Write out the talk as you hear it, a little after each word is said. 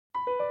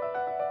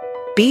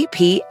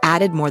BP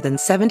added more than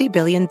 $70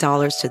 billion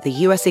to the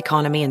U.S.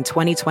 economy in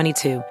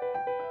 2022.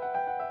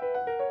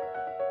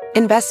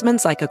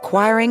 Investments like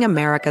acquiring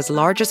America's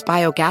largest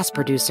biogas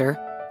producer,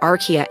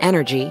 Archaea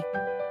Energy,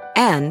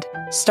 and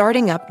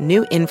starting up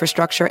new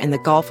infrastructure in the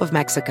Gulf of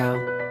Mexico.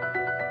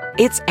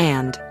 It's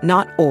and,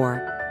 not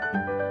or.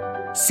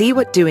 See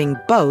what doing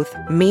both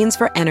means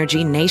for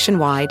energy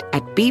nationwide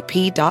at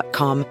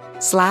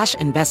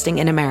bp.com/investing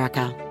in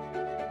America.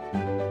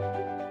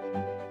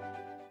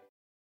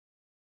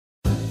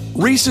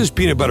 Reese's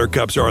peanut butter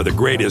cups are the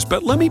greatest,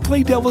 but let me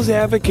play devil's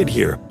advocate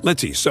here.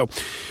 Let's see. So,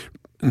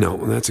 no,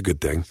 that's a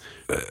good thing.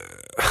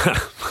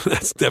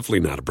 That's definitely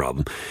not a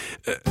problem.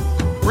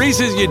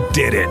 Reese's, you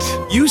did it.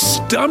 You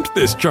stumped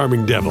this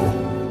charming devil.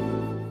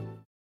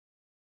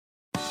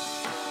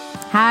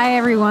 Hi,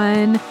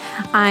 everyone.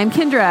 I'm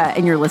Kendra,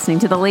 and you're listening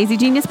to the Lazy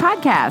Genius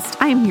Podcast.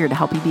 I am here to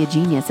help you be a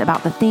genius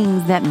about the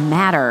things that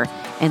matter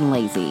and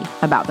lazy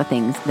about the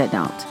things that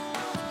don't.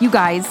 You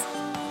guys,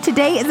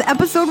 today is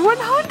episode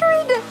 100.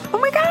 Oh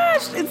my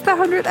gosh, it's the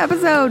 100th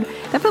episode.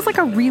 That feels like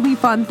a really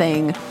fun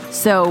thing.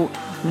 So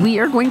we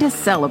are going to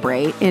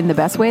celebrate in the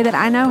best way that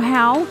I know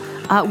how.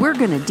 We're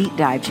going to deep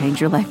dive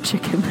Change Your Life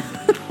Chicken.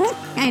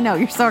 I know,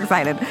 you're so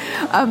excited.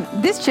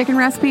 This chicken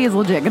recipe is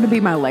legit going to be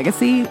my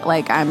legacy.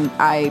 Like I'm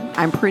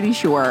pretty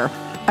sure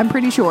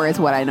it's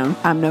what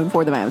I'm known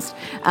for the most.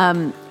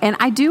 And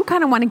I do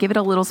kind of want to give it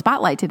a little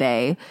spotlight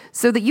today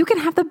so that you can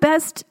have the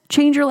best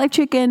Change Your Life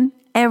Chicken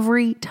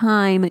every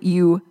time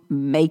you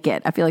make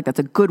it. I feel like that's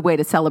a good way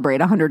to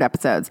celebrate 100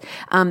 episodes.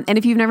 And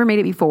if you've never made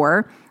it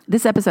before,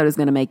 this episode is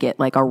going to make it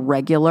like a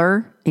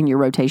regular in your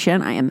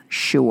rotation. I am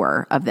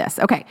sure of this.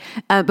 Okay.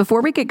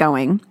 Before we get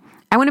going,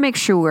 I want to make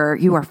sure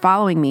you are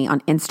following me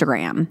on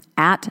Instagram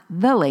at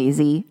The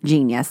Lazy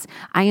Genius.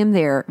 I am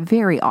there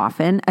very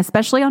often,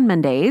 especially on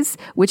Mondays,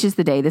 which is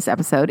the day this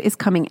episode is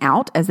coming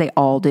out, as they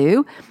all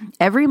do.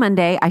 Every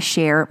Monday, I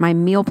share my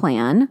meal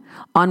plan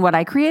on what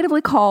I creatively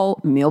call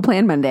Meal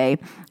Plan Monday.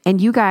 And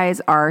you guys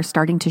are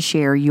starting to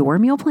share your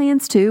meal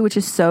plans too, which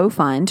is so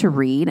fun to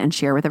read and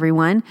share with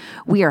everyone.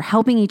 We are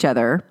helping each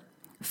other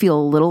feel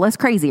a little less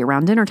crazy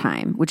around dinner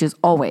time, which is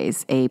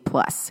always a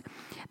plus.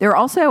 There are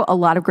also a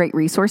lot of great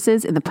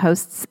resources in the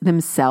posts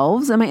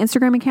themselves on my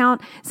Instagram account.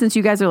 Since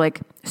you guys are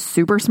like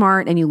super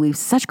smart and you leave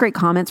such great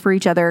comments for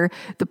each other,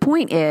 the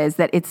point is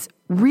that it's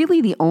really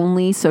the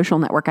only social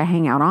network I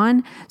hang out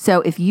on.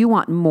 So if you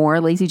want more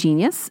Lazy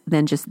Genius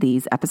than just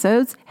these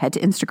episodes, head to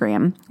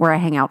Instagram, where I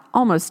hang out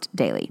almost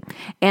daily.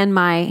 And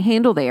my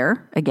handle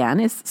there,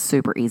 again, is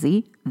super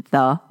easy,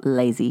 The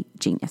Lazy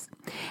Genius.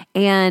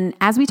 And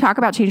as we talk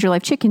about Change Your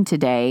Life Chicken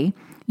today,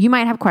 you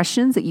might have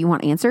questions that you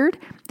want answered.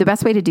 The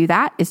best way to do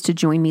that is to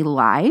join me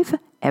live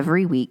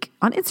every week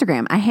on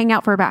Instagram. I hang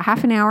out for about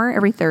half an hour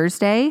every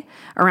Thursday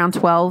around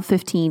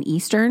 12:15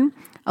 Eastern.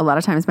 A lot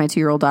of times my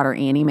 2-year-old daughter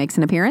Annie makes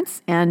an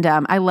appearance, and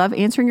I love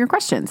answering your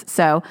questions.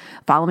 So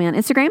follow me on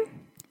Instagram.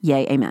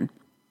 Yay, amen.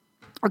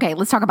 Okay,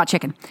 let's talk about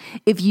chicken.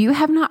 If you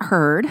have not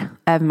heard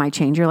of my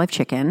Change Your Life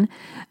Chicken,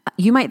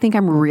 you might think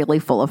I'm really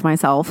full of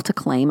myself to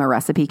claim a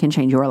recipe can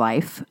change your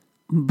life,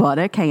 but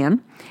it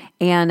can.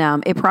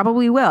 And it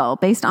probably will,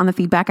 based on the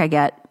feedback I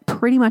get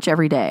pretty much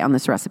every day on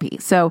this recipe.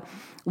 So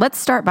let's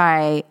start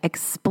by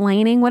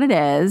explaining what it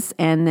is,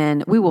 and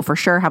then we will for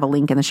sure have a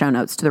link in the show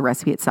notes to the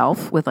recipe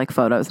itself with like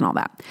photos and all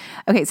that.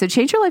 Okay, so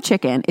Change Your Life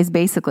Chicken is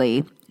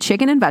basically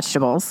chicken and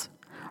vegetables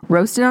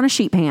roasted on a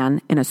sheet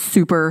pan in a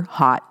super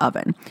hot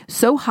oven.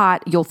 So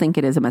hot, you'll think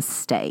it is a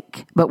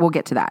mistake, but we'll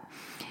get to that.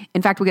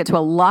 In fact, we get to a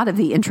lot of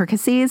the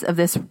intricacies of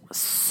this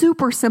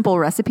super simple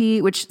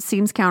recipe, which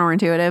seems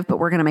counterintuitive, but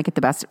we're going to make it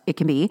the best it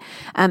can be.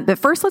 But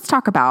first, let's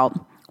talk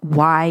about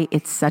why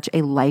it's such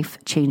a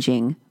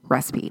life-changing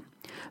recipe.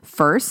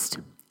 First,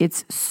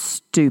 it's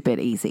stupid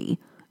easy.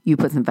 You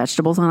put some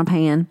vegetables on a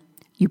pan,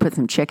 you put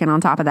some chicken on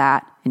top of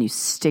that, and you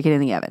stick it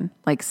in the oven.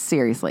 Like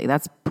seriously,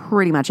 that's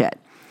pretty much it.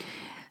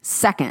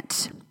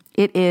 Second,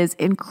 it is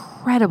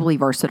incredibly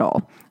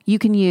versatile. You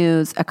can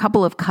use a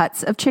couple of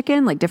cuts of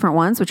chicken, like different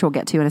ones, which we'll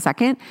get to in a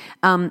second.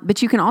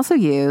 But you can also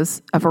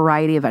use a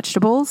variety of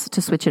vegetables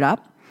to switch it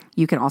up.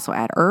 You can also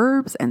add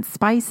herbs and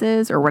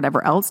spices or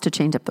whatever else to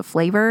change up the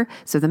flavor.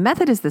 So the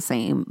method is the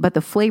same, but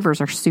the flavors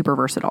are super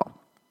versatile.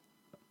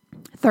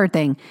 Third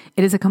thing,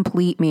 it is a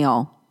complete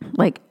meal.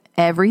 Like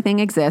everything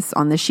exists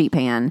on this sheet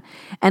pan.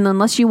 And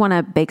unless you want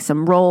to bake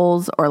some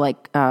rolls or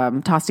like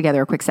toss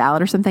together a quick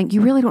salad or something,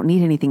 you really don't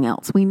need anything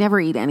else. We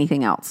never eat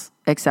anything else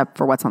except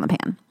for what's on the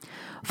pan.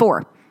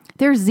 4,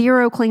 there's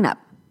zero cleanup.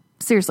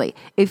 Seriously,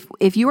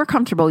 if you are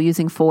comfortable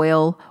using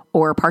foil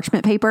or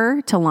parchment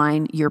paper to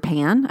line your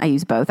pan, I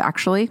use both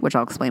actually, which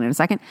I'll explain in a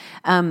second,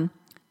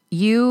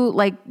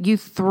 you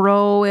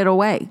throw it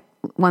away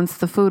once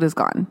the food is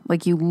gone.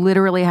 Like you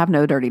literally have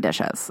no dirty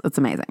dishes. It's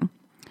amazing.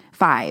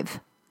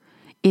 5,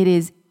 it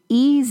is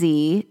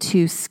easy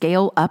to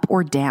scale up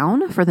or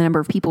down for the number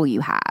of people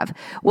you have.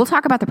 We'll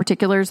talk about the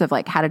particulars of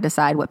like how to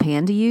decide what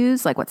pan to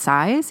use, like what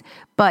size,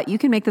 but you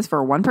can make this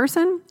for 1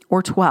 person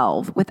or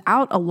 12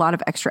 without a lot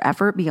of extra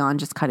effort beyond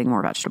just cutting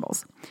more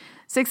vegetables.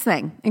 6th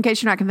thing, in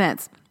case you're not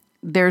convinced,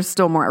 there's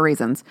still more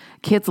reasons.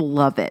 Kids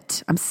love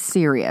it. I'm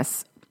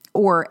serious.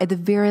 Or at the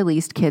very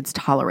least, kids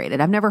tolerate it.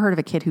 I've never heard of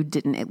a kid who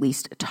didn't at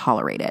least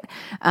tolerate it.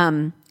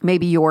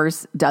 Maybe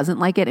yours doesn't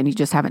like it and you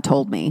just haven't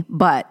told me,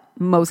 but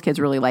most kids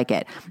really like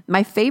it.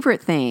 My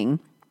favorite thing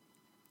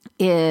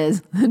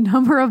is the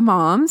number of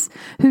moms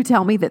who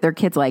tell me that their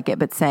kids like it,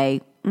 but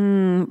say,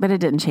 but it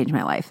didn't change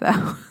my life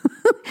though.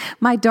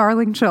 My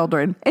darling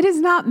children, it is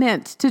not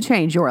meant to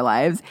change your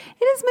lives.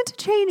 It is meant to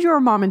change your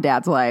mom and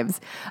dad's lives.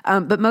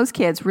 But most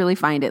kids really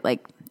find it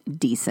like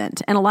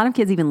decent. And a lot of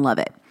kids even love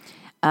it.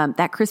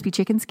 That crispy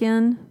chicken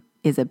skin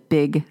is a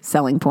big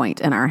selling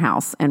point in our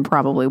house and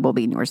probably will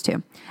be in yours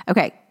too.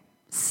 Okay.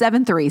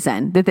 7th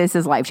reason that this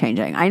is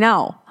life-changing. I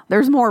know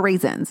there's more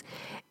reasons.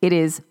 It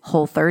is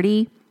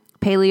Whole30,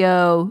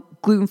 paleo,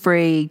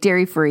 gluten-free,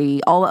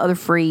 dairy-free, all the other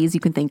frees you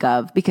can think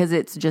of because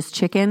it's just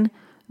chicken,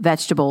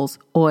 vegetables,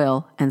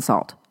 oil, and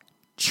salt.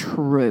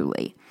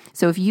 Truly.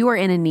 So if you are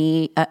in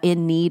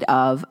need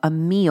of a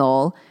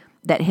meal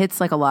that hits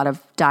like a lot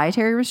of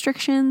dietary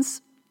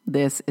restrictions,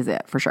 this is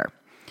it for sure.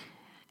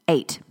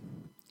 8,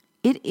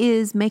 it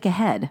is make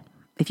ahead,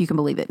 if you can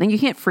believe it. Now you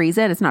can't freeze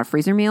it. It's not a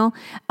freezer meal.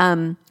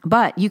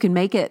 But you can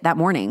make it that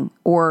morning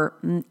or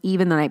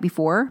even the night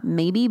before,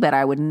 maybe, but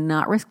I would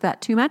not risk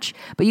that too much.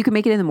 But you can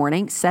make it in the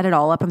morning, set it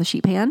all up on the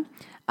sheet pan,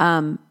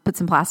 put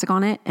some plastic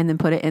on it, and then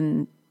put it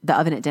in the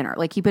oven at dinner.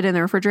 Like keep it in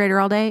the refrigerator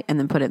all day and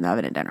then put it in the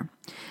oven at dinner.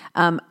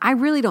 I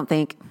really don't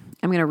think,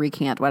 I'm going to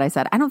recant what I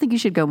said. I don't think you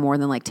should go more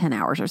than like 10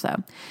 hours or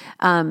so.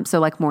 So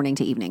like morning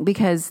to evening,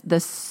 because the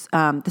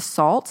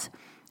salt,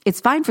 it's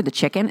fine for the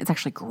chicken. It's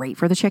actually great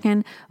for the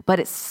chicken,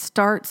 but it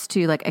starts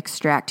to like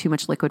extract too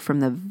much liquid from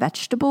the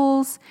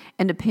vegetables.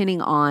 And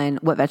depending on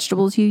what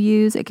vegetables you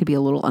use, it could be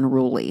a little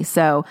unruly.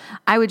 So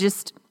I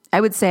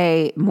would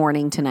say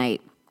morning to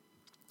night.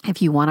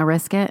 If you want to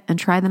risk it and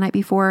try the night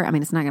before, I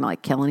mean, it's not going to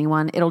like kill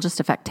anyone. It'll just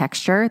affect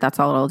texture. That's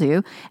all it'll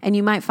do. And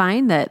you might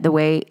find that the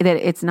way that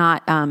it's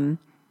not,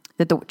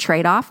 that the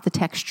trade-off, the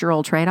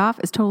textural trade-off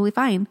is totally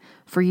fine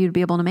for you to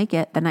be able to make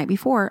it the night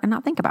before and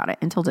not think about it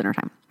until dinner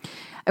time.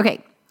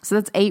 Okay. So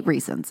that's 8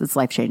 reasons it's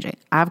life-changing.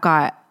 I've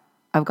got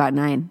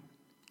 9,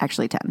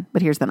 actually 10,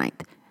 but here's the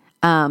 9th.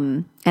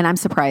 And I'm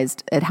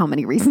surprised at how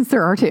many reasons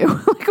there are too.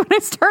 Like when I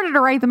started to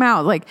write them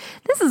out, like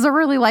this is a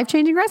really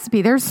life-changing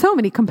recipe. There's so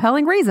many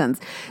compelling reasons.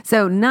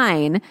 So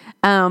 9,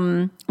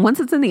 once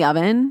it's in the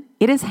oven,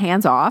 it is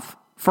hands off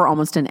for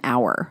almost an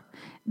hour.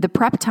 The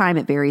prep time,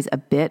 it varies a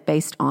bit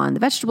based on the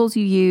vegetables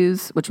you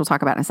use, which we'll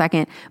talk about in a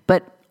second.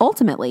 But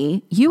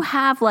ultimately, you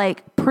have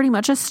like pretty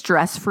much a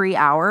stress-free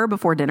hour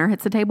before dinner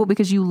hits the table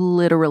because you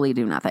literally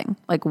do nothing.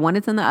 Like when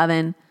it's in the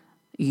oven,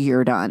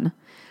 you're done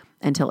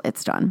until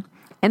it's done.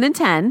 And then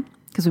 10,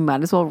 because we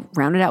might as well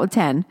round it out with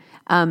 10,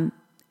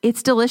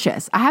 it's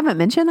delicious. I haven't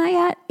mentioned that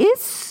yet.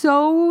 It's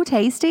so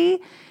tasty.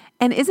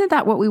 And isn't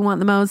that what we want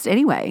the most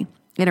anyway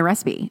in a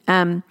recipe?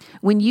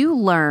 When you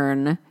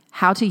learn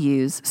how to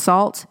use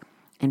salt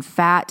and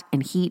fat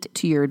and heat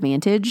to your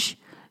advantage,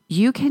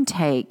 you can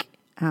take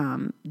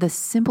the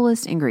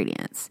simplest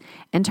ingredients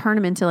and turn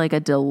them into like a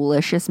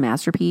delicious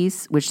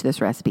masterpiece, which this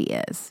recipe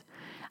is.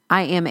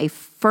 I am a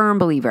firm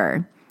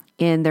believer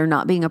in there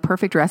not being a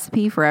perfect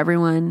recipe for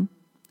everyone,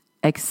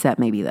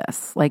 except maybe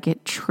this. Like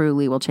it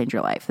truly will change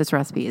your life. This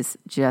recipe is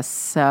just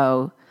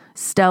so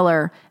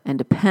stellar and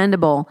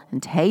dependable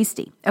and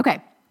tasty.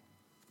 Okay.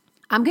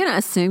 I'm going to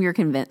assume you're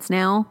convinced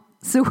now.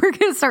 So we're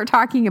going to start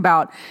talking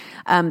about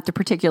the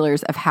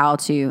particulars of how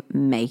to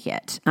make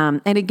it. And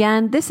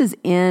again, this is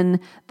in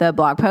the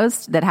blog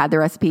post that had the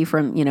recipe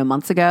from,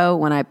 months ago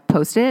when I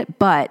posted it.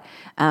 But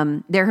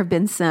there have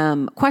been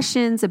some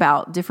questions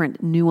about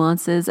different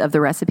nuances of the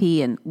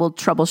recipe, and we'll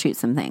troubleshoot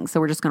some things. So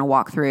we're just going to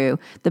walk through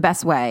the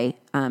best way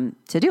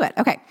to do it.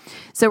 Okay,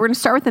 so we're going to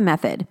start with the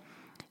method.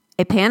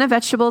 A pan of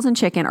vegetables and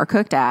chicken are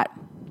cooked at,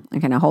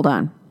 okay, now hold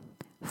on,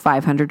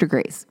 500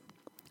 degrees.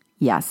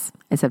 Yes,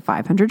 I said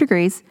 500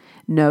 degrees.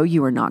 No,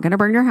 you are not going to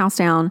burn your house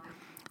down.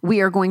 We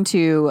are going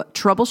to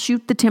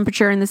troubleshoot the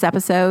temperature in this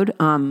episode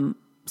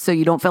so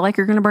you don't feel like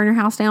you're going to burn your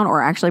house down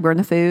or actually burn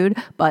the food,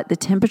 but the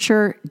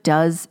temperature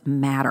does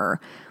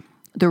matter.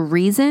 The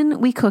reason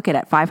we cook it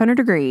at 500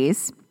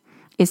 degrees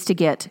is to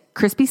get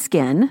crispy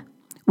skin,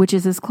 which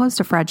is as close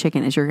to fried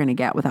chicken as you're going to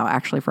get without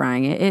actually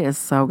frying it. It is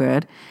so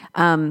good.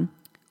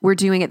 We're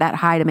doing it that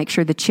high to make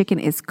sure the chicken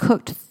is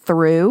cooked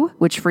through,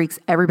 which freaks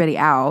everybody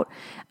out,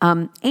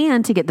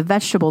 and to get the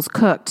vegetables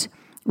cooked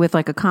with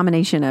like a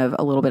combination of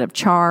a little bit of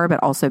char,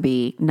 but also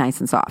be nice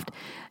and soft.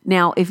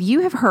 Now, if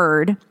you have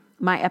heard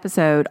my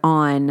episode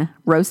on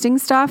roasting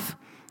stuff,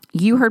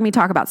 you heard me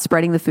talk about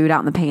spreading the food out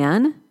in the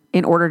pan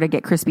in order to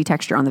get crispy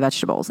texture on the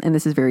vegetables, and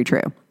this is very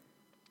true.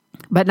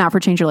 But not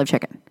for Change Your Life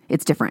chicken.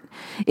 It's different.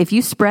 If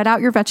you spread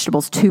out your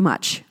vegetables too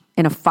much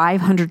in a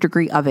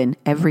 500-degree oven,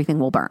 everything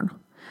will burn.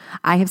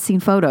 I have seen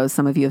photos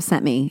some of you have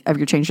sent me of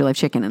your Change Your Life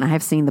chicken, and I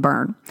have seen the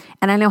burn.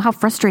 And I know how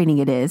frustrating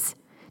it is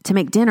to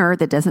make dinner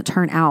that doesn't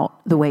turn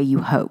out the way you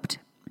hoped.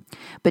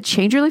 But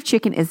Change Your Life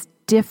chicken is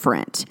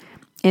different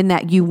in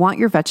that you want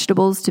your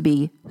vegetables to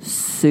be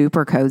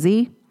super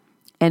cozy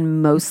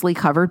and mostly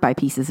covered by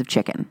pieces of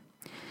chicken.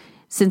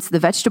 since the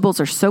vegetables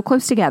are so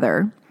close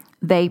together,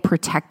 they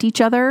protect each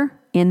other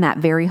in that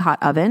very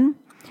hot oven.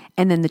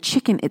 And then the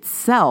chicken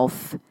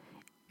itself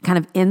kind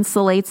of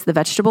insulates the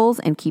vegetables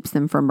and keeps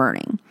them from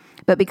burning.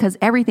 But because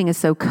everything is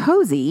so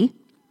cozy,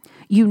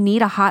 you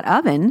need a hot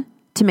oven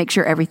to make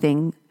sure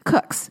everything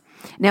cooks.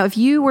 Now, if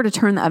you were to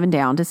turn the oven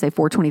down to say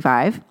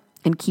 425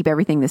 and keep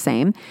everything the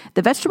same,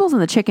 the vegetables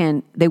and the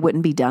chicken, they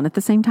wouldn't be done at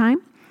the same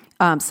time.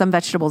 Some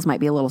vegetables might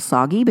be a little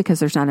soggy because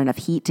there's not enough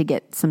heat to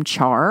get some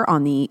char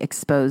on the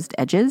exposed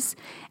edges,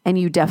 and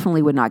you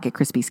definitely would not get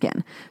crispy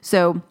skin.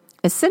 So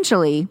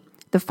essentially,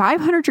 the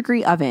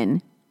 500-degree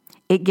oven,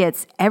 it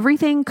gets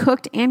everything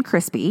cooked and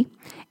crispy,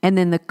 and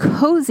then the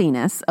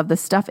coziness of the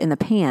stuff in the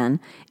pan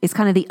is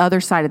kind of the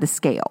other side of the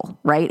scale,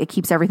 right? It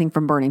keeps everything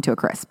from burning to a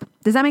crisp.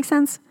 Does that make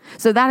sense?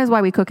 So that is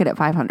why we cook it at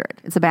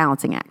 500. It's a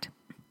balancing act.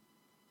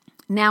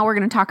 Now we're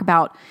going to talk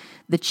about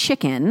the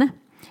chicken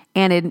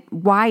and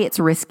why it's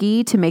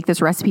risky to make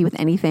this recipe with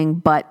anything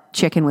but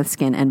chicken with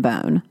skin and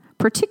bone,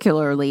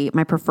 particularly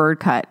my preferred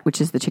cut,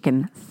 which is the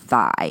chicken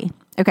thigh.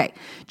 Okay,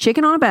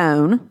 chicken on a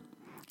bone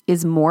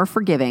is more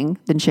forgiving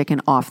than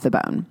chicken off the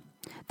bone.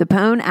 The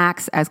bone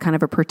acts as kind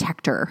of a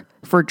protector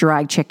for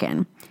dried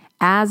chicken,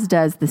 as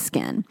does the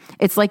skin.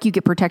 It's like you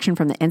get protection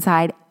from the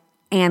inside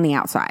and the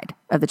outside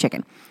of the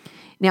chicken.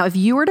 Now, if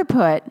you were to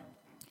put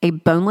a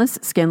boneless,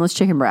 skinless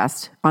chicken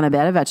breast on a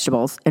bed of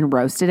vegetables and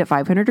roast it at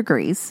 500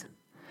 degrees,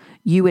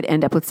 you would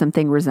end up with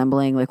something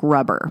resembling like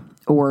rubber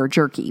or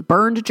jerky,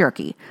 burned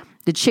jerky.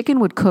 The chicken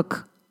would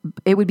cook,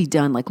 it would be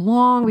done like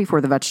long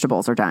before the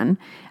vegetables are done.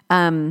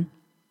 And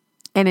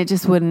it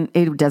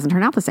doesn't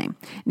turn out the same.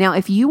 Now,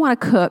 if you want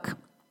to cook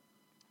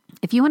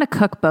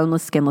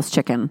boneless, skinless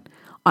chicken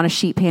on a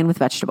sheet pan with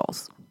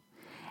vegetables,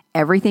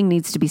 everything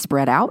needs to be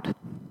spread out.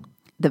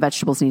 The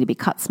vegetables need to be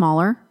cut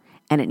smaller,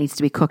 and it needs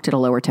to be cooked at a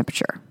lower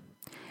temperature.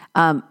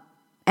 And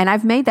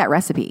I've made that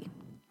recipe,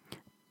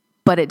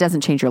 but it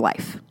doesn't change your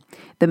life.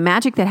 The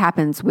magic that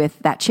happens with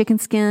that chicken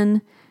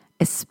skin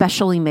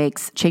especially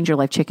makes Change Your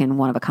Life chicken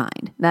one of a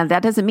kind. Now,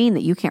 that doesn't mean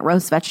that you can't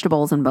roast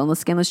vegetables and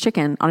boneless, skinless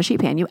chicken on a sheet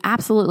pan. You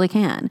absolutely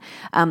can.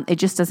 It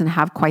just doesn't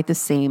have quite the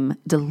same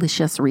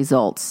delicious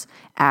results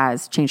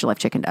as Change Your Life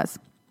chicken does,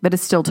 but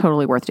it's still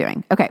totally worth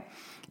doing. Okay,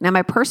 now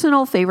my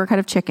personal favorite cut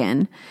of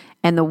chicken,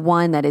 and the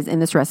one that is in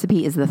this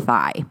recipe, is the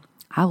thigh.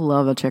 I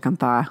love a chicken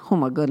thigh. Oh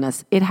my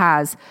goodness. It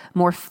has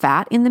more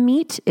fat in the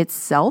meat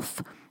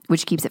itself,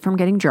 which keeps it from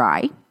getting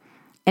dry.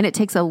 And it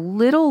takes a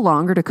little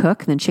longer to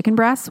cook than chicken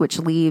breasts, which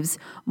leaves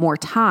more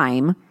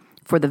time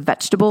for the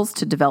vegetables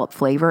to develop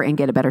flavor and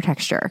get a better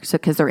texture. So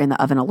because they're in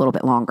the oven a little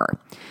bit longer.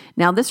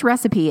 Now, this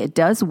recipe, it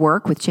does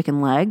work with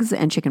chicken legs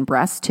and chicken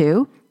breasts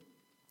too.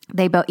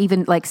 They both,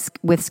 even like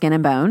with skin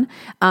and bone,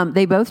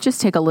 they both just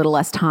take a little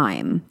less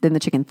time than the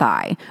chicken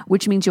thigh,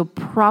 which means you'll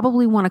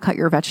probably want to cut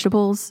your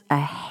vegetables a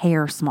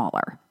hair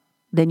smaller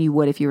than you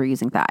would if you were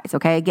using thighs.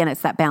 Okay. Again,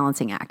 it's that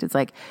balancing act. It's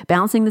like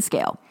balancing the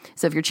scale.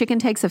 So if your chicken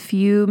takes a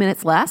few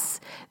minutes less,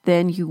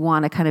 then you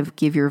want to kind of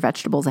give your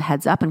vegetables a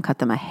heads up and cut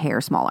them a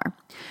hair smaller.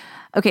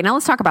 Okay. Now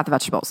let's talk about the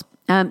vegetables.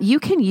 You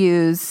can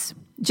use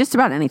just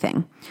about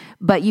anything,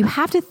 but you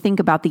have to think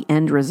about the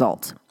end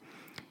result.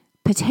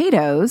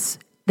 Potatoes,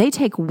 they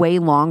take way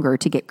longer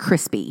to get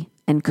crispy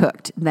and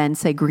cooked than,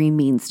 say, green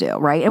beans do,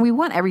 right? And we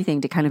want everything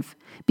to kind of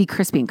be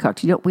crispy and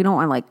cooked. We don't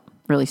want like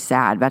really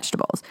sad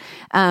vegetables.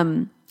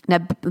 Now,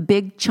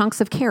 big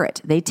chunks of carrot,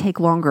 they take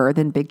longer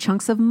than big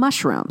chunks of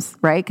mushrooms,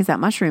 right? Because that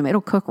mushroom,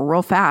 it'll cook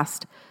real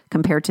fast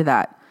compared to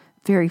that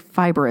very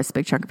fibrous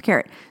big chunk of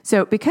carrot.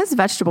 So because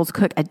vegetables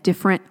cook at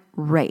different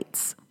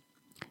rates,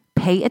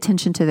 pay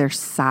attention to their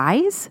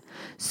size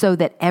so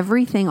that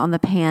everything on the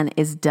pan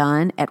is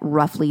done at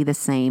roughly the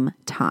same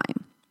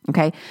time,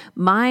 okay?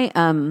 My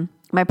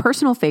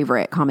personal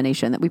favorite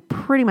combination that we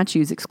pretty much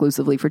use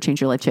exclusively for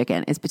Change Your Life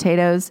chicken is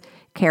potatoes,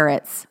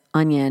 carrots,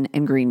 onion,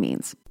 and green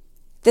beans.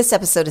 This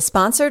episode is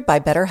sponsored by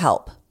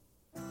BetterHelp.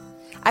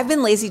 I've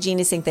been lazy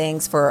geniusing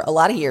things for a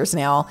lot of years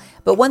now,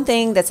 but one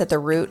thing that's at the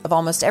root of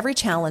almost every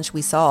challenge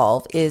we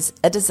solve is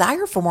a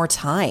desire for more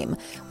time.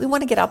 We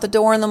want to get out the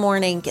door in the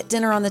morning, get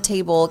dinner on the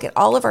table, get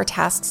all of our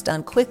tasks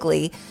done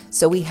quickly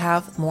so we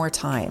have more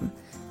time.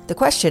 The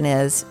question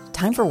is,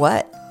 time for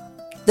what?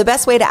 The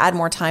best way to add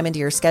more time into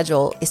your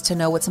schedule is to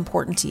know what's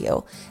important to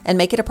you and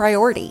make it a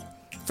priority.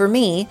 For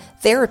me,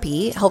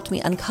 therapy helped me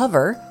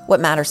uncover what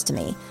matters to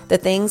me, the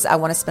things I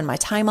want to spend my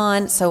time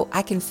on so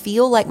I can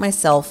feel like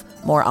myself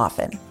more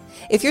often.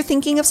 If you're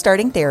thinking of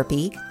starting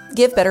therapy,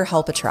 give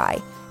BetterHelp a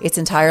try. It's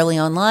entirely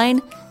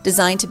online,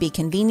 designed to be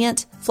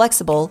convenient,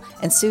 flexible,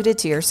 and suited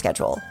to your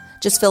schedule.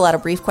 Just fill out a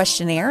brief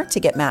questionnaire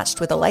to get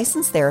matched with a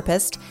licensed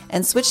therapist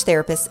and switch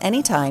therapists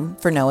anytime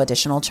for no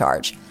additional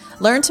charge.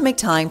 Learn to make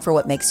time for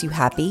what makes you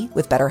happy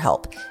with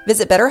BetterHelp.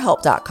 Visit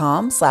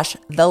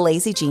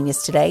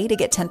BetterHelp.com/TheLazyGenius today to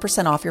get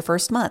 10% off your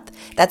first month.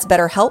 That's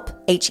BetterHelp,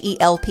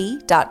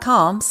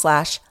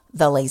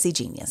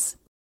 HELP.com/TheLazyGenius.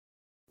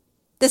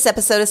 This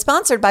episode is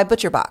sponsored by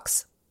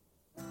ButcherBox.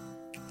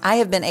 I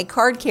have been a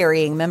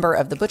card-carrying member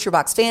of the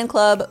ButcherBox fan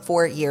club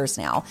for years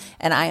now,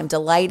 and I am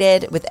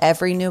delighted with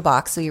every new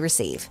box we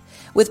receive.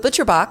 With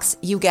ButcherBox,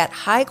 you get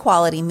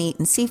high-quality meat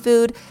and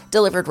seafood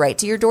delivered right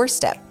to your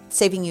doorstep,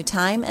 saving you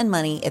time and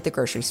money at the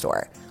grocery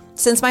store.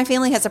 Since my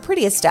family has a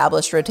pretty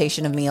established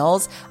rotation of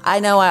meals, I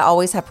know I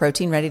always have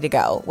protein ready to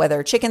go,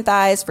 whether chicken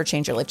thighs for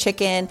Change Your Life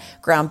chicken,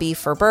 ground beef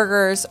for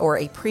burgers, or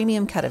a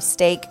premium cut of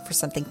steak for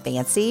something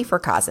fancy for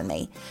Kaz and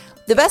me.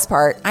 The best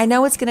part, I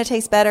know it's going to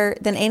taste better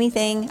than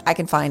anything I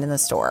can find in the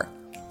store.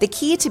 The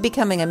key to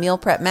becoming a meal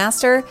prep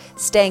master,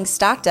 staying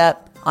stocked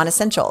up on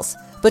essentials.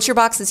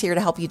 ButcherBox is here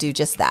to help you do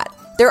just that.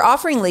 They're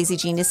offering Lazy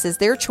Geniuses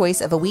their choice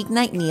of a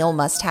weeknight meal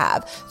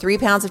must-have: 3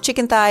 pounds of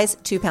chicken thighs,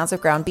 2 pounds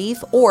of ground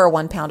beef, or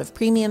 1 pound of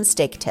premium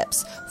steak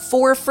tips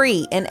for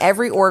free in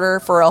every order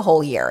for a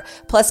whole year.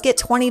 Plus, get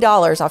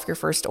 $20 off your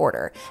first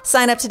order.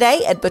 Sign up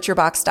today at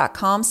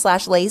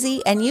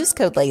butcherbox.com/lazy and use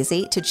code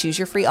LAZY to choose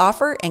your free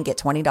offer and get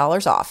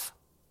 $20 off.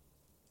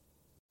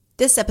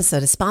 This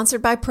episode is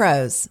sponsored by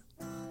Prose.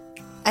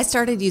 I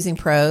started using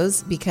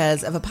Prose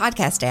because of a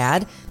podcast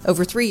ad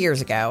over 3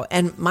 years ago,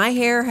 and my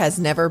hair has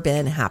never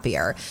been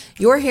happier.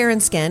 Your hair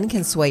and skin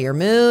can sway your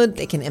mood.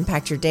 They can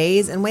impact your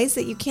days in ways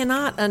that you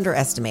cannot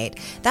underestimate.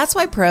 That's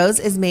why Prose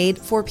is made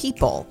for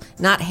people,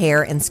 not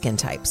hair and skin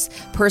types.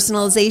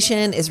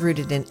 Personalization is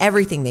rooted in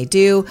everything they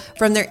do,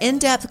 from their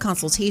in-depth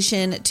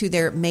consultation to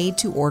their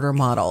made-to-order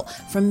model.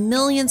 From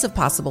millions of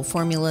possible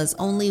formulas,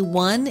 only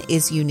one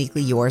is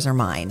uniquely yours or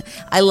mine.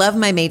 I love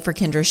my Made for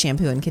Kendra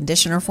shampoo and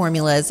conditioner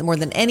formulas more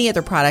than any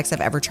other products I've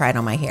ever tried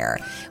on my hair.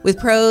 With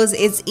Prose,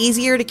 it's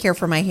easier to care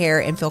for my hair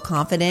and feel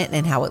confident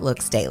in how it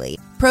looks daily.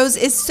 Prose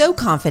is so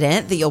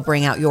confident that you'll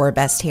bring out your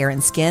best hair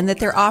and skin that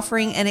they're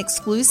offering an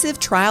exclusive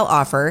trial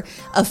offer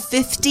of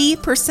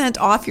 50%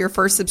 off your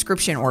first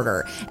subscription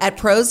order at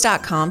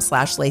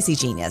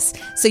prose.com/lazygenius.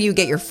 So you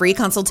get your free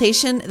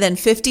consultation, then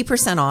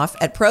 50% off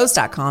at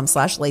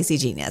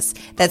prose.com/lazygenius.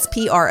 That's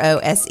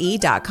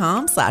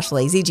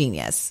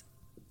prose.com/lazygenius.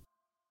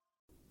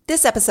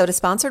 This episode is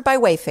sponsored by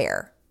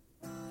Wayfair.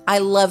 I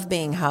love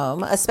being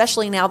home,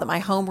 especially now that my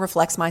home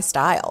reflects my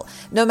style.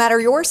 No matter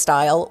your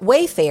style,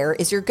 Wayfair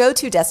is your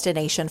go-to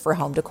destination for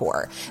home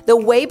decor. The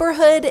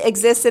Wayborhood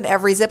exists in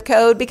every zip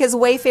code because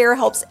Wayfair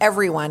helps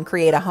everyone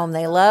create a home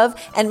they love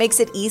and makes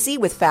it easy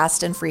with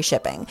fast and free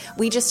shipping.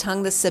 We just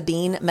hung the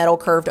Sabine metal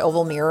curved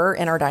oval mirror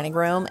in our dining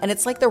room, and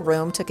it's like the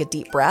room took a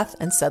deep breath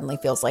and suddenly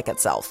feels like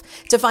itself.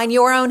 To find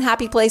your own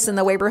happy place in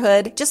the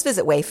Wayborhood, just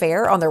visit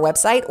Wayfair on their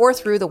website or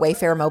through the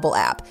Wayfair mobile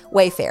app.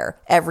 Wayfair,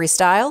 every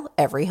style,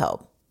 every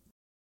home.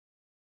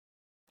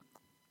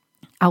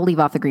 I'll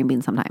leave off the green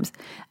beans sometimes.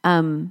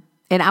 And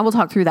I will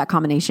talk through that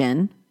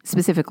combination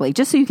specifically,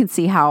 just so you can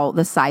see how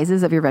the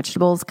sizes of your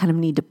vegetables kind of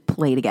need to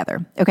play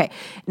together. Okay.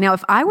 Now,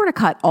 if I were to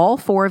cut all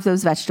 4 of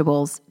those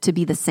vegetables to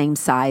be the same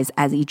size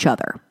as each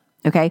other,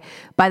 okay,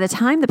 by the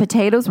time the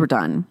potatoes were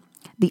done,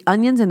 the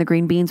onions and the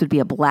green beans would be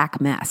a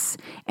black mess,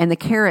 and the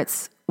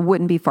carrots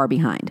wouldn't be far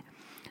behind.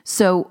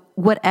 So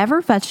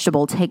whatever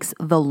vegetable takes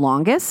the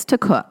longest to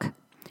cook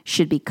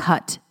should be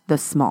cut the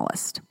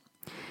smallest.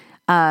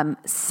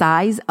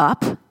 Size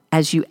up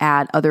as you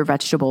add other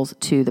vegetables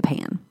to the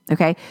pan.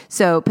 Okay.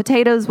 So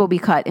potatoes will be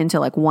cut into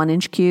like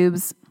 1-inch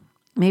cubes,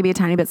 maybe a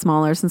tiny bit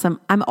smaller, since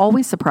I'm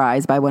always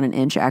surprised by what an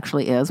inch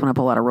actually is when I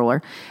pull out a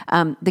ruler.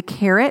 The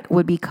carrot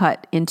would be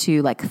cut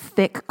into like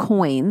thick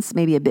coins,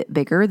 maybe a bit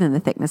bigger than the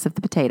thickness of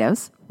the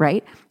potatoes,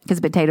 right? Because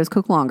potatoes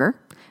cook longer,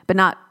 but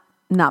not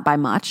by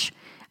much.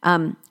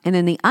 And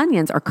then the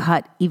onions are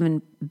cut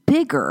even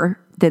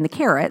bigger than the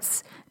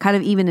carrots, kind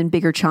of even in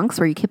bigger chunks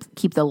where you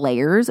keep the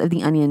layers of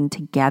the onion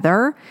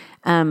together.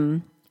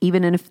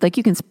 Even if like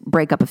you can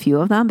break up a few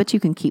of them, but you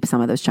can keep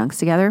some of those chunks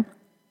together.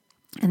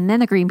 And then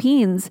the green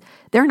beans,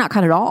 they're not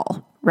cut at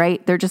all,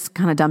 right? They're just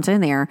kind of dumped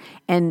in there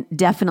and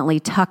definitely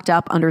tucked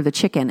up under the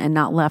chicken and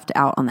not left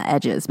out on the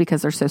edges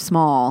because they're so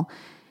small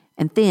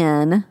and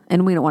thin,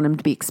 and we don't want them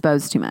to be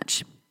exposed too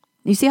much.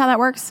 You see how that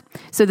works?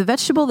 So the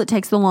vegetable that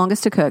takes the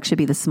longest to cook should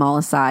be the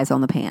smallest size on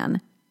the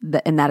pan.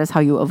 And that is how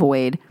you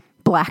avoid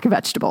black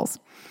vegetables.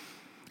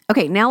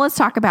 Okay, now let's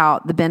talk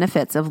about the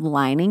benefits of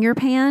lining your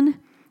pan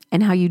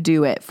and how you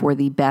do it for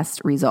the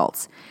best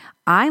results.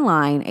 I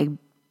line a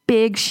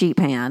big sheet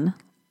pan,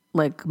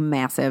 like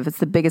massive. It's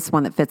the biggest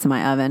one that fits in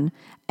my oven.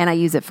 And I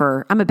use it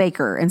I'm a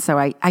baker. And so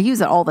I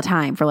use it all the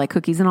time for like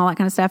cookies and all that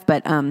kind of stuff.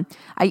 But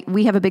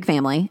we have a big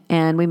family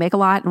and we make a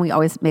lot and we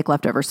always make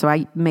leftovers. So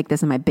I make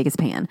this in my biggest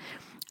pan.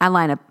 I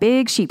line a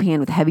big sheet pan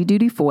with heavy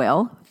duty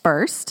foil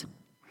first.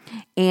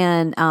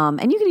 And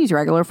you can use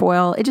regular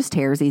foil. It just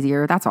tears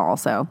easier. That's all.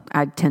 So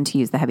I tend to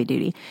use the heavy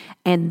duty.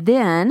 And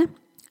then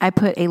I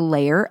put a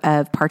layer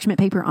of parchment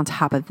paper on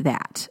top of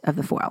that, of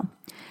the foil.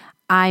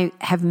 I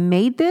have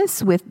made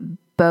this with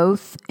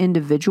both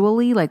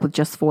individually, like with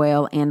just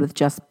foil and with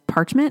just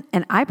parchment.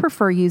 And I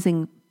prefer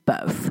using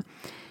both.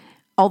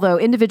 Although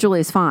individually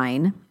is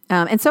fine.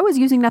 And so is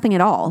using nothing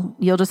at all.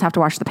 You'll just have to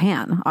wash the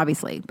pan,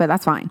 obviously, but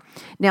that's fine.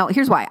 Now,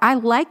 here's why. I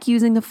like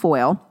using the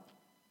foil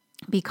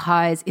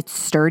because it's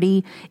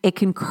sturdy. It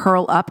can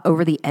curl up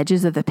over the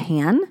edges of the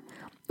pan,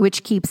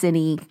 which keeps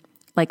any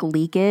like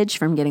leakage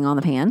from getting on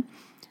the pan.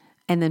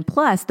 And then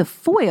plus the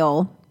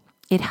foil,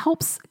 it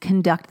helps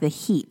conduct the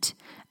heat,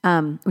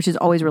 which is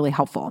always really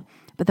helpful.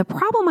 But the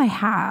problem I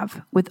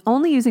have with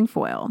only using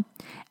foil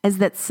is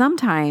that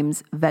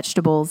sometimes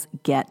vegetables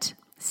get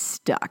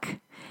stuck.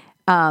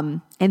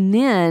 And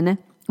then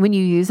when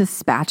you use a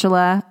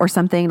spatula or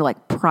something to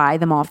like pry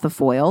them off the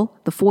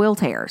foil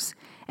tears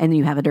and then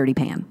you have a dirty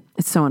pan.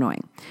 It's so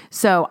annoying.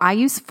 So I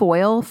use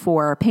foil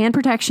for pan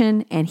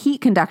protection and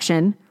heat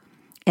conduction,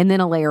 and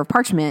then a layer of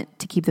parchment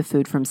to keep the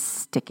food from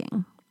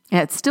sticking.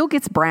 And it still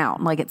gets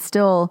brown. Like it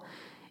still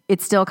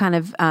kind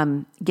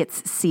of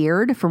gets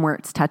seared from where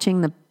it's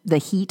touching the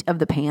heat of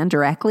the pan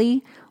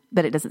directly,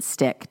 but it doesn't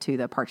stick to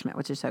the parchment,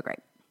 which is so great.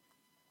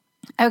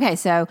 Okay,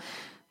 so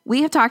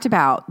we have talked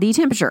about the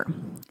temperature,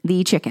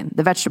 the chicken,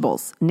 the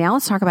vegetables. Now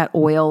let's talk about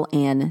oil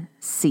and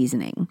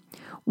seasoning.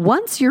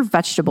 Once your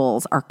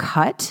vegetables are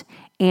cut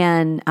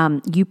and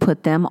you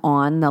put them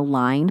on the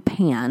lined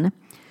pan,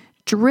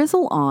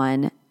 drizzle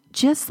on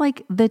just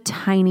like the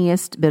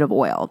tiniest bit of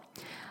oil.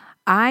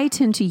 I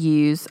tend to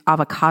use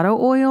avocado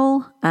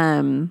oil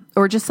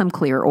or just some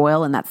clear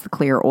oil, and that's the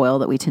clear oil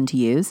that we tend to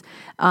use.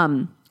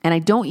 And I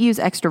don't use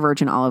extra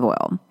virgin olive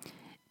oil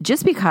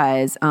just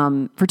because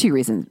for two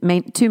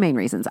main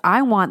reasons.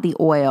 I want the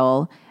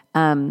oil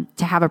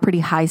to have a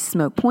pretty high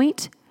smoke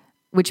point,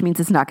 which means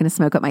it's not going to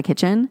smoke up my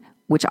kitchen,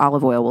 which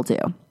olive oil will do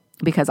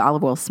because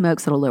olive oil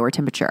smokes at a lower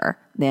temperature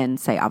than,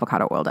 say,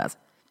 avocado oil does.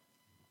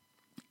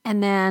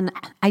 And then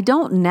I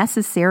don't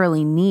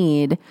necessarily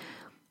need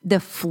the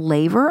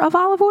flavor of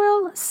olive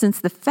oil, since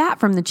the fat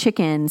from the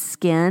chicken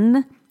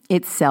skin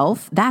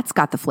itself, that's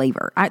got the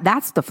flavor.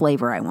 That's the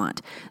flavor I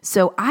want.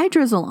 So I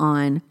drizzle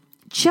on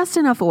just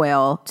enough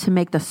oil to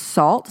make the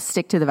salt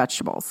stick to the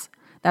vegetables.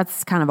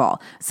 That's kind of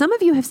all. Some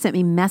of you have sent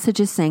me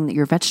messages saying that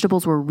your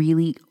vegetables were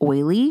really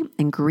oily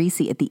and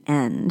greasy at the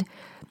end,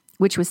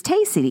 which was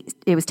tasty.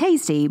 It was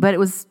tasty, but it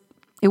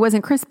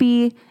wasn't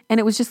crispy, and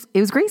it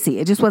was greasy.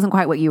 It just wasn't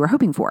quite what you were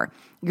hoping for.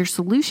 Your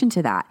solution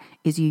to that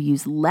is you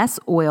use less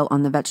oil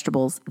on the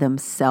vegetables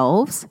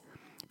themselves,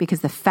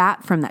 because the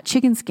fat from that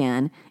chicken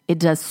skin, it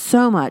does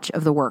so much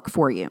of the work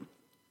for you.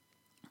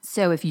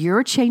 So if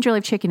your Change Your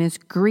Life chicken is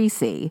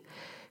greasy,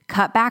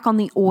 cut back on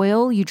the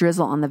oil you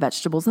drizzle on the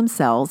vegetables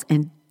themselves,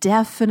 and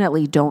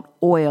definitely don't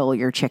oil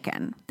your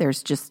chicken.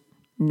 There's just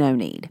no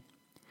need.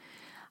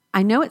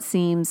 I know it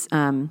seems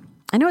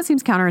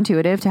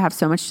counterintuitive to have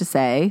so much to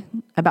say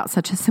about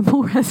such a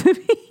simple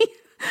recipe,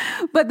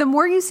 but the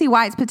more you see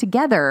why it's put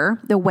together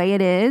the way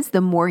it is,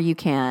 the more you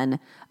can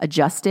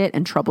adjust it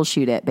and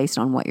troubleshoot it based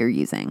on what you're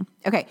using.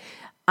 Okay,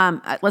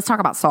 let's talk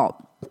about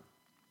salt.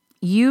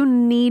 You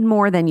need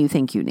more than you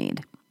think you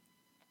need.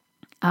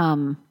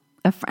 And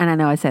I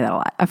know I say that a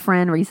lot. A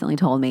friend recently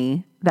told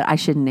me that I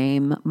should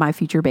name my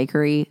future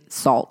bakery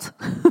Salt.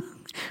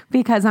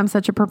 Because I'm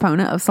such a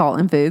proponent of salt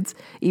in foods,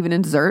 even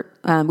in dessert,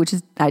 which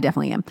is I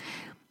definitely am.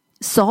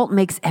 Salt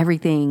makes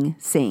everything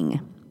sing.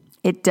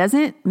 It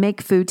doesn't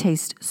make food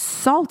taste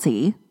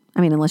salty.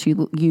 I mean, unless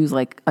you use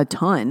like a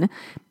ton,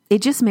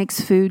 it just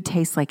makes food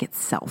taste like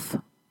itself.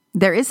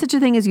 There is such a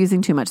thing as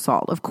using too much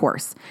salt, of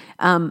course.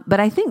 But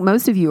I think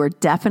most of you are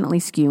definitely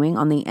skewing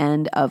on the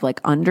end of like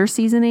under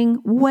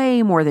seasoning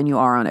way more than you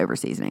are on over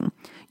seasoning.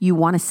 You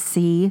want to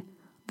see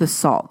the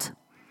salt.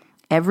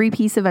 Every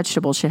piece of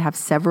vegetable should have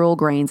several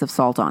grains of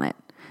salt on it.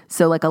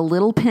 So like a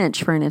little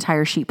pinch for an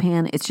entire sheet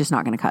pan, it's just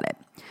not going to cut it.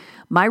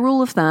 My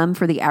rule of thumb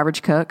for the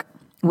average cook,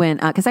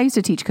 because I used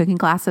to teach cooking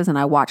classes and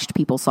I watched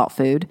people salt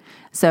food.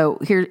 So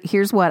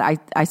here's what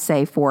I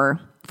say for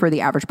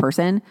the average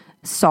person.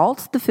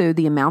 Salt the food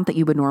the amount that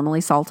you would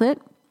normally salt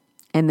it,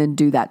 and then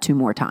do that 2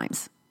 more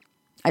times.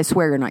 I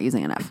swear you're not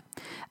using enough.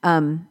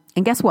 And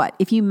guess what?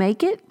 If you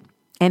make it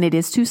and it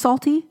is too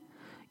salty,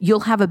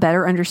 you'll have a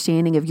better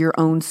understanding of your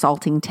own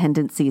salting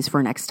tendencies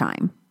for next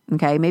time.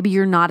 Okay. Maybe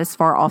you're not as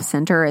far off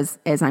center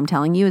as I'm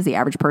telling you as the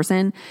average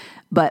person,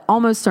 but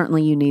almost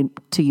certainly you need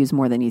to use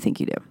more than you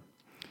think you do.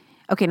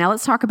 Okay. Now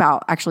let's talk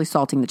about actually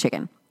salting the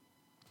chicken.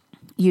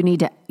 You need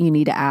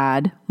to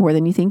add more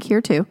than you think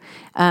here too.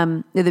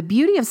 The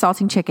beauty of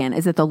salting chicken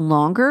is that the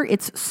longer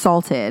it's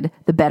salted,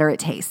 the better it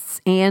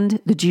tastes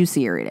and the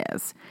juicier it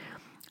is.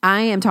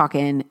 I am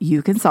talking,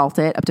 you can salt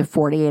it up to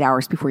 48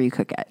 hours before you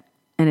cook it.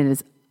 And it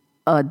is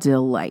a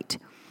delight.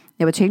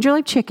 Now with Change Your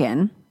Life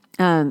chicken,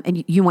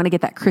 and you want to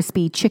get that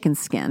crispy chicken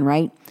skin,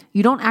 right?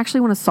 You don't actually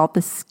want to salt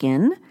the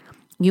skin.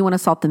 You want to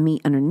salt the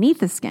meat underneath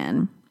the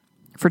skin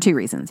for 2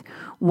 reasons.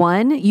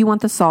 One, you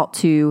want the salt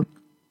to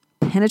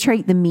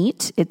penetrate the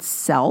meat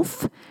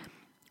itself,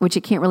 which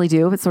it can't really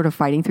do if it's sort of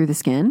fighting through the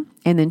skin.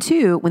 And then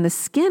 2, when the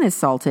skin is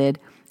salted,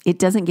 it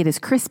doesn't get as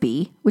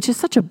crispy, which is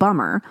such a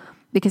bummer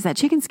because that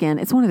chicken skin,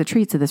 it's one of the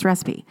treats of this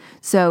recipe.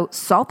 So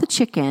salt the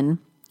chicken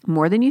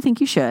more than you think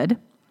you should.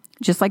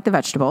 Just like the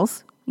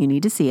vegetables, you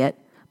need to see it,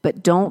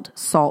 but don't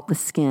salt the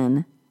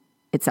skin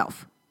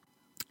itself.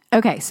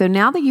 Okay, so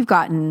now that you've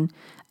gotten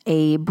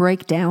a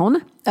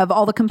breakdown of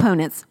all the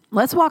components,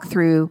 let's walk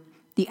through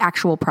the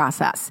actual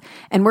process.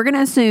 And we're going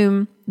to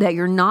assume that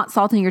you're not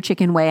salting your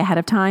chicken way ahead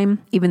of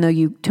time, even though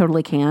you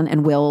totally can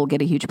and will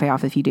get a huge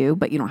payoff if you do,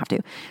 but you don't have to.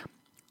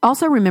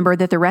 Also remember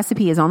that the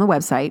recipe is on the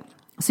website,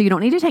 so you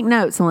don't need to take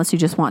notes unless you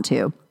just want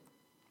to.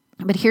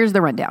 But here's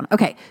the rundown.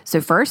 Okay,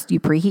 so first you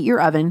preheat your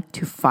oven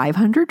to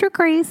 500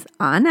 degrees.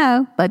 I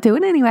know, but do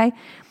it anyway.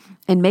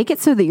 And make it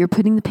so that you're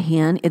putting the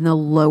pan in the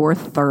lower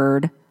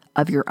third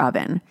of your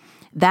oven.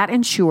 That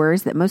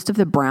ensures that most of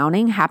the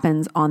browning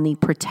happens on the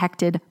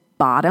protected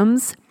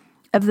bottoms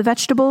of the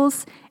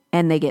vegetables,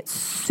 and they get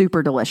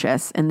super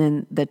delicious. And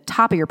then the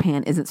top of your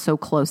pan isn't so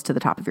close to the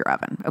top of your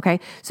oven. Okay,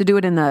 so do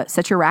it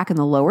set your rack in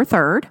the lower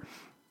third.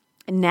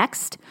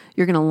 Next,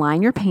 you're going to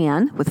line your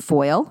pan with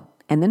foil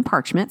and then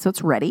parchment so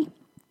it's ready.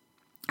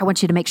 I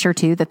want you to make sure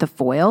too that the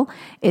foil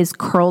is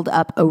curled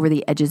up over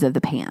the edges of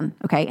the pan.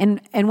 Okay,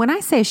 and when I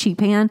say a sheet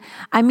pan,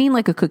 I mean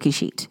like a cookie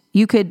sheet.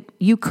 You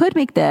could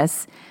make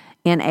this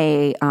in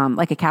a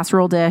like a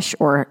casserole dish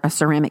or a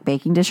ceramic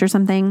baking dish or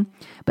something.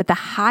 But the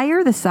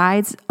higher the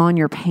sides on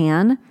your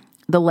pan,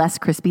 the less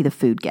crispy the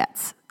food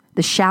gets.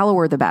 The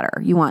shallower, the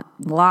better. You want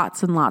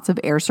lots and lots of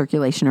air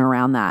circulation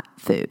around that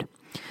food.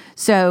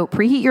 So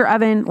preheat your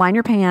oven, line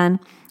your pan.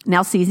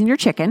 Now season your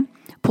chicken.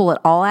 Pull it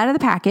all out of the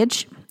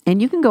package. And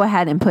you can go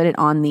ahead and put it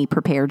on the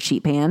prepared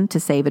sheet pan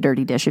to save a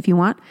dirty dish if you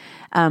want.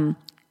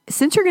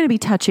 Since you're going to be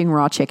touching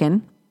raw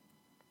chicken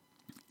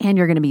and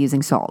you're going to be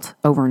using salt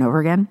over and over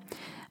again,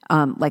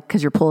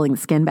 because you're pulling the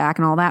skin back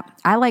and all that,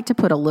 I like to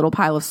put a little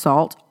pile of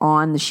salt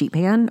on the sheet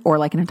pan or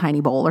like in a tiny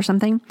bowl or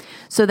something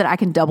so that I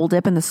can double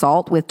dip in the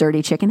salt with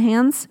dirty chicken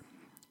hands,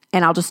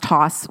 and I'll just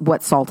toss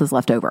what salt is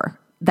left over.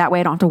 That way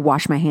I don't have to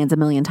wash my hands a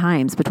million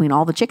times between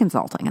all the chicken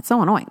salting. It's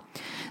so annoying.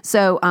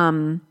 So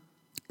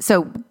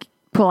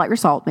pull out your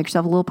salt, make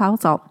yourself a little pile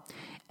of salt,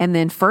 and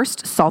then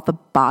first salt the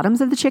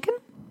bottoms of the chicken,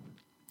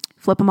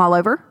 flip them all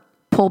over,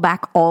 pull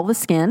back all the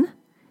skin,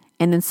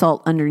 and then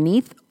salt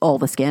underneath all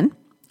the skin,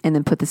 and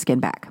then put the skin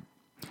back.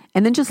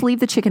 And then just leave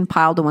the chicken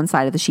piled to one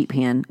side of the sheet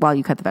pan while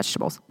you cut the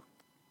vegetables.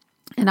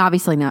 And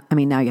obviously now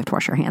you have to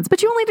wash your hands,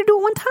 but you only have to do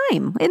it one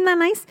time. Isn't that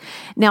nice?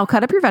 Now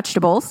cut up your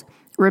vegetables,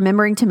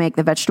 remembering to make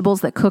the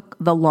vegetables that cook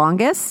the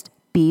longest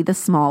be the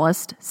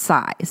smallest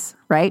size,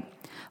 right?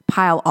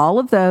 Pile all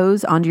of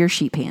those onto your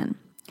sheet pan.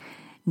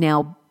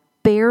 Now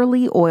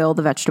barely oil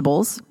the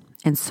vegetables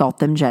and salt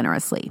them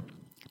generously.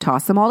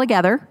 Toss them all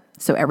together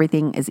so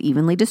everything is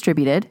evenly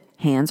distributed.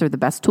 Hands are the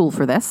best tool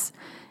for this,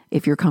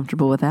 if you're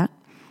comfortable with that.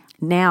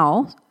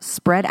 Now,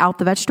 spread out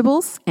the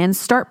vegetables and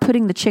start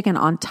putting the chicken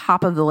on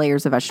top of the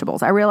layers of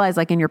vegetables. I realize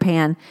like in your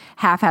pan,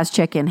 half has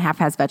chicken, half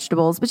has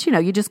vegetables, but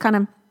you just kind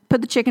of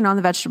put the chicken on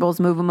the vegetables,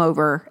 move them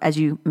over as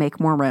you make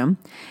more room.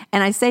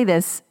 And I say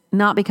this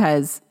not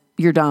because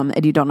you're dumb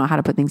and you don't know how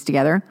to put things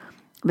together,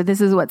 but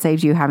this is what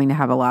saves you having to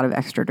have a lot of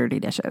extra dirty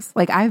dishes.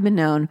 Like I've been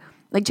known,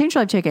 like Change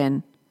Life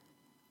Chicken,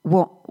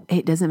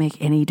 it doesn't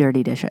make any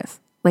dirty dishes.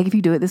 Like if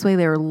you do it this way,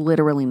 there are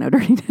literally no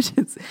dirty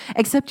dishes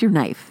except your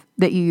knife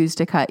that you use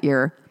to cut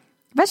your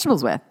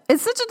vegetables with.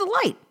 It's such a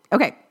delight.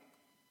 Okay.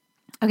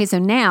 So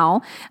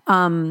now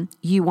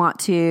you want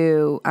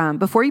to,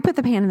 before you put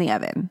the pan in the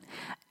oven,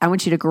 I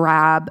want you to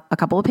grab a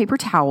couple of paper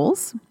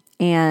towels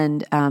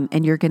and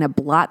you're going to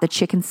blot the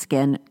chicken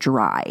skin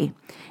dry.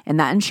 And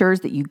that ensures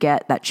that you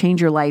get that Change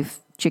Your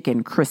Life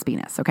chicken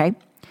crispiness.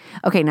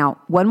 Okay. Now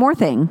one more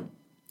thing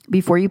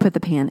before you put the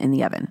pan in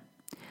the oven.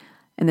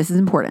 And this is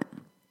important.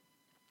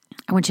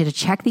 I want you to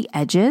check the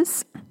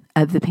edges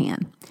of the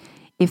pan.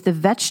 If the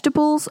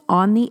vegetables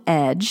on the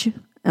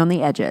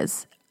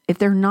edges, if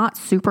they're not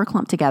super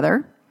clumped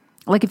together,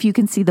 like if you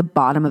can see the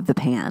bottom of the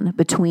pan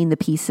between the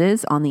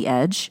pieces on the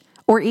edge,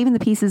 or even the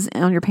pieces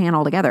on your pan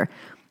altogether,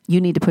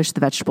 you need to push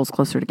the vegetables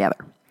closer together.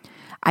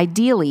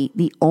 Ideally,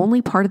 the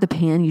only part of the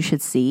pan you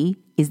should see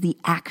is the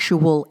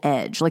actual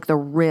edge, like the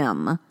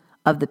rim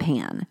of the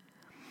pan.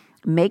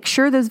 Make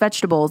sure those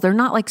vegetables, they're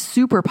not like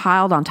super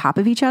piled on top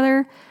of each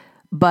other,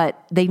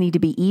 but they need to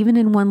be even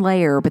in one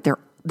layer, but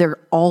they're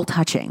all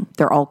touching.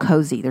 They're all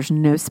cozy. There's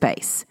no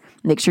space.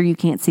 Make sure you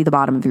can't see the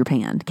bottom of your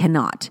pan.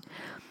 Cannot.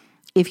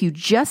 If you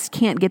just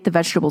can't get the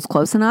vegetables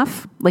close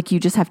enough, like you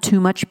just have too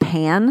much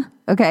pan,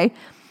 okay,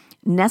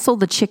 nestle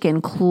the chicken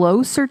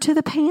closer to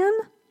the pan,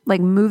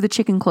 like move the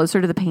chicken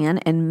closer to the pan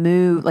and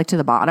move like to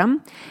the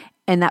bottom,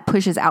 and that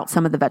pushes out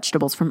some of the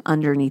vegetables from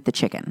underneath the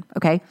chicken,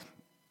 okay?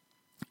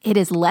 It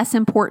is less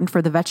important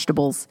for the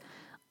vegetables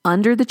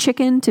under the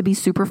chicken to be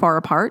super far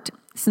apart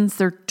since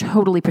they're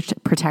totally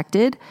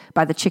protected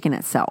by the chicken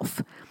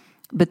itself.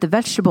 But the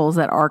vegetables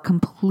that are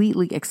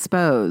completely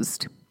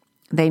exposed,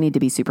 they need to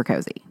be super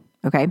cozy,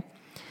 okay?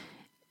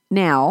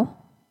 Now,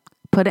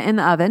 put it in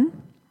the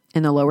oven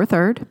in the lower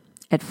third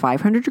at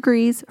 500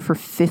 degrees for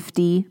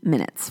 50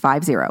 minutes,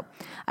 50.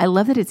 I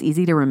love that it's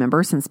easy to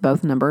remember since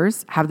both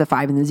numbers have the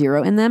 5 and the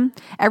 0 in them.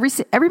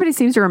 Everybody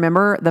seems to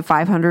remember the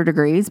 500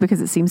 degrees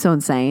because it seems so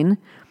insane.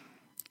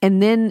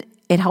 And then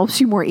it helps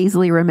you more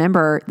easily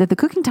remember that the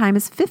cooking time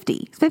is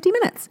 50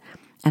 minutes.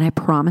 And I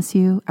promise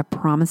you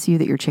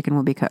that your chicken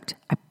will be cooked.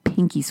 I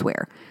pinky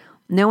swear.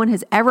 No one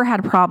has ever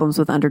had problems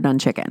with underdone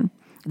chicken.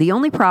 The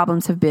only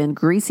problems have been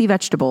greasy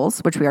vegetables,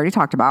 which we already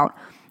talked about,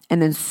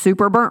 and then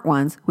super burnt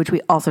ones, which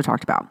we also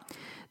talked about.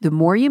 The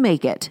more you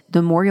make it,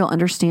 the more you'll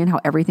understand how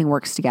everything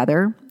works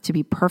together to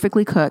be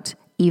perfectly cooked,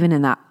 even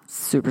in that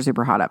super,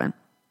 super hot oven.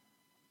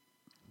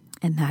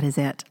 And that is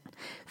it.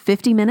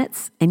 50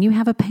 minutes, and you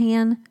have a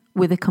pan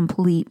with a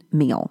complete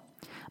meal.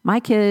 My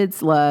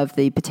kids love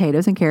the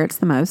potatoes and carrots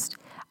the most.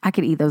 I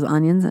could eat those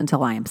onions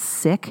until I am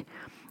sick.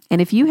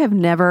 And if you have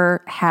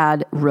never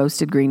had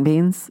roasted green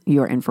beans,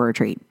 you're in for a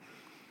treat.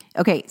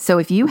 Okay, so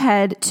if you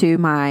head to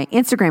my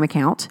Instagram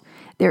account,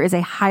 there is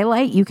a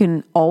highlight you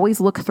can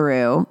always look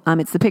through.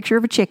 It's the picture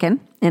of a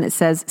chicken, and it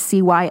says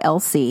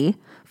CYLC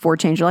for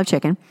Change Your Life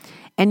Chicken.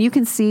 And you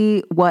can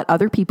see what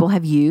other people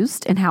have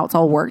used and how it's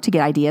all worked to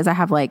get ideas. I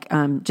have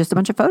just a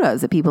bunch of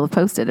photos that people have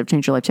posted of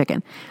Change Your Life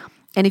Chicken.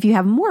 And if you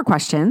have more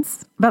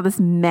questions about this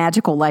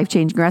magical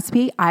life-changing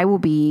recipe, I will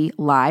be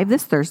live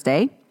this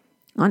Thursday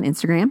on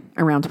Instagram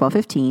around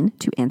 12:15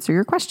 to answer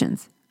your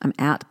questions. I'm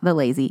at The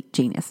Lazy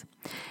Genius.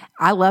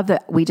 I love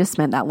that we just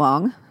spent that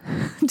long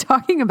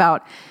talking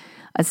about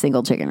a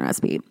single chicken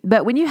recipe.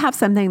 But when you have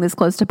something this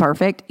close to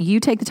perfect, you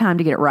take the time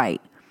to get it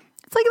right.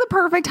 It's like the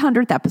perfect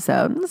 100th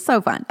episode. It's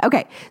so fun.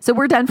 Okay, so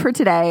we're done for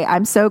today.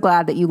 I'm so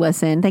glad that you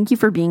listened. Thank you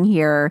for being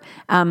here.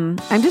 I'm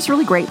just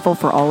really grateful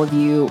for all of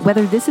you,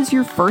 whether this is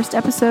your first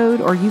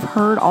episode or you've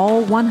heard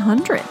all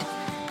 100.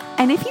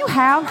 And if you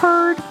have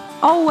heard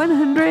all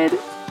 100,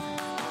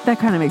 that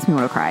kind of makes me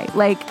want to cry.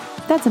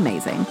 That's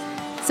amazing.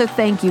 So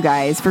thank you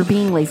guys for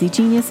being lazy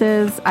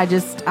geniuses. I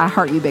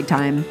heart you big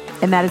time.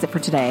 And that is it for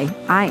today.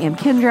 I am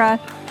Kendra.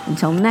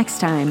 Until next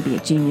time, be a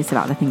genius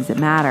about the things that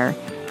matter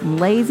and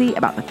lazy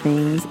about the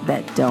things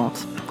that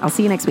don't. I'll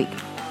see you next week.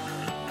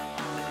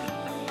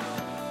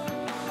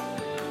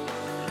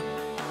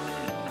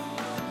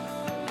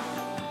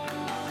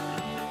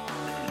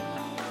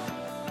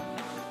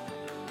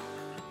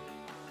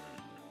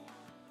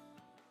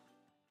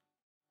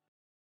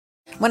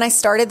 When I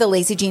started the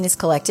Lazy Genius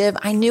Collective,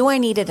 I knew I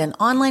needed an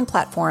online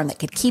platform that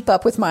could keep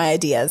up with my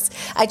ideas.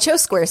 I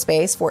chose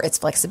Squarespace for its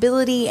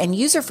flexibility and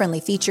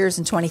user-friendly features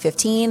in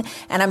 2015,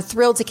 and I'm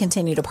thrilled to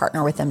continue to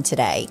partner with them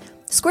today.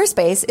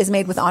 Squarespace is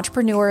made with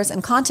entrepreneurs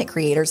and content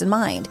creators in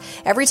mind.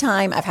 Every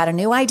time I've had a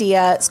new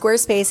idea,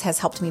 Squarespace has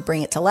helped me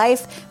bring it to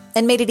life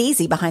and made it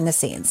easy behind the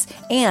scenes.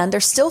 And they're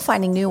still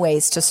finding new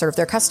ways to serve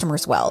their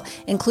customers well,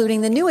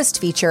 including the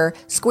newest feature,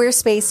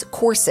 Squarespace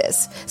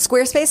Courses.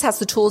 Squarespace has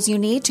the tools you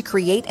need to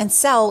create and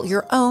sell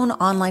your own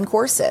online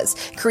courses.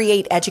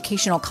 Create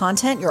educational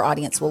content your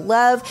audience will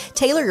love,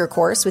 tailor your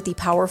course with the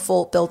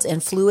powerful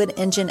built-in Fluid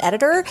Engine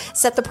editor,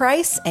 set the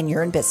price, and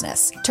you're in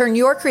business. Turn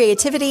your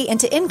creativity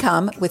into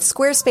income with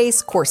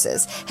Squarespace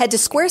Courses. Head to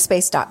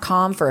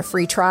squarespace.com for a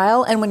free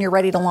trial, and when you're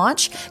ready to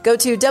launch, go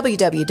to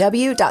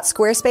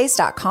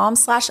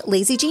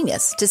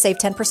www.squarespace.com/lazygenius to save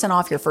 10%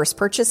 off your first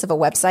purchase of a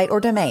website or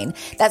domain.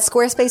 That's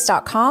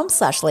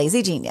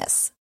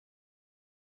squarespace.com/lazygenius.